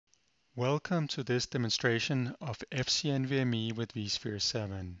Welcome to this demonstration of FC-NVMe with vSphere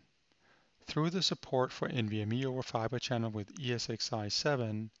 7. Through the support for NVMe over Fibre Channel with ESXi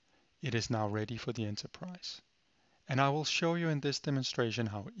 7, it is now ready for the enterprise. And I will show you in this demonstration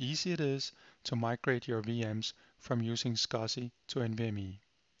how easy it is to migrate your VMs from using SCSI to NVMe.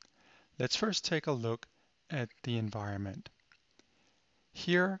 Let's first take a look at the environment.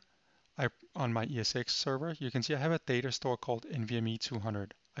 Here, on my ESX server, you can see I have a data store called NVMe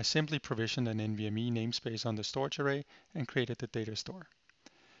 200. I simply provisioned an NVMe namespace on the storage array and created the data store.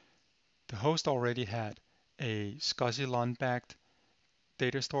 The host already had a SCSI LUN-backed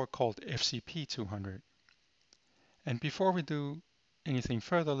data store called FCP 200. And before we do anything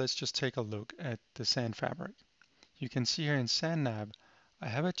further, let's just take a look at the SAN fabric. You can see here in SAN nav, I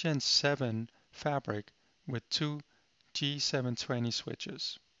have a Gen 7 fabric with two G720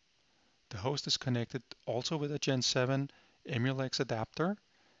 switches. The host is connected also with a Gen 7 Emulex adapter,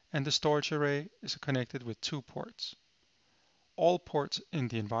 and the storage array is connected with two ports. All ports in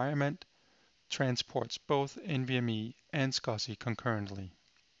the environment transports both NVMe and SCSI concurrently.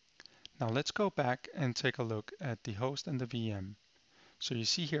 Now let's go back and take a look at the host and the VM. So you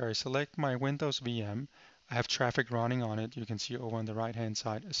see here I select my Windows VM. I have traffic running on it. You can see over on the right hand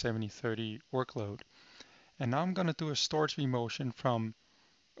side a 7030 workload. And now I'm going to do a storage vMotion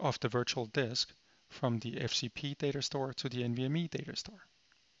of the virtual disk from the FCP data store to the NVMe data store.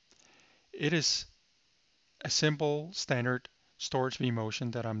 It is a simple standard storage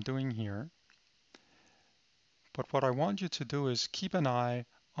vMotion that I'm doing here. But what I want you to do is keep an eye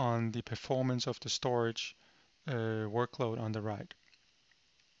on the performance of the storage workload on the right.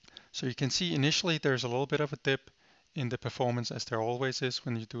 So you can see initially there's a little bit of a dip in the performance, as there always is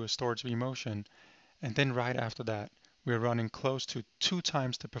when you do a storage vMotion. And then right after that, we're running close to 2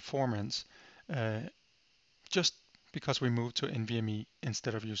 times the performance just because we moved to NVMe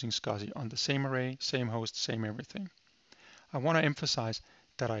instead of using SCSI on the same array, same host, same everything. I want to emphasize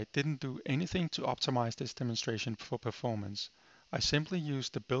that I didn't do anything to optimize this demonstration for performance. I simply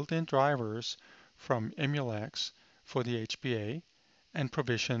used the built-in drivers from Emulex for the HBA and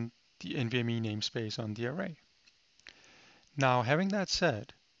provisioned the NVMe namespace on the array. Now, having that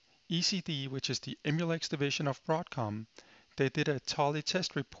said, ECD, which is the Emulex division of Broadcom, they did a Tally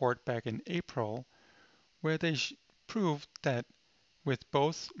test report back in April where they proved that with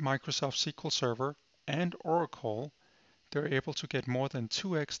both Microsoft SQL Server and Oracle, they're able to get more than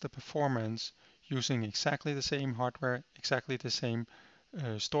 2x the performance using exactly the same hardware, exactly the same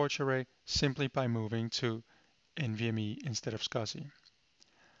storage array, simply by moving to NVMe instead of SCSI.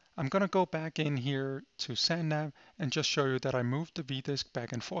 I'm going to go back in here to SAN nav and just show you that I moved the vDisk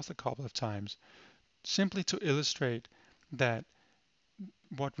back and forth a couple of times, simply to illustrate that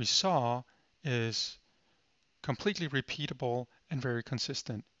what we saw is completely repeatable and very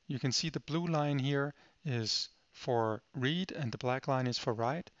consistent. You can see the blue line here is for read and the black line is for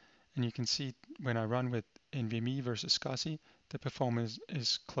write. And you can see when I run with NVMe versus SCSI, the performance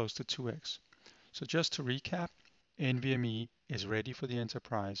is close to 2x. So just to recap, NVMe is ready for the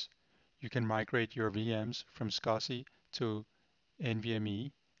enterprise. You can migrate your VMs from SCSI to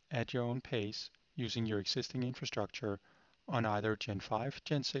NVMe at your own pace using your existing infrastructure on either Gen 5,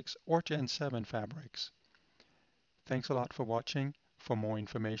 Gen 6, or Gen 7 fabrics. Thanks a lot for watching. For more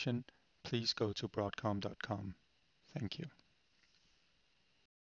information, please go to broadcom.com. Thank you.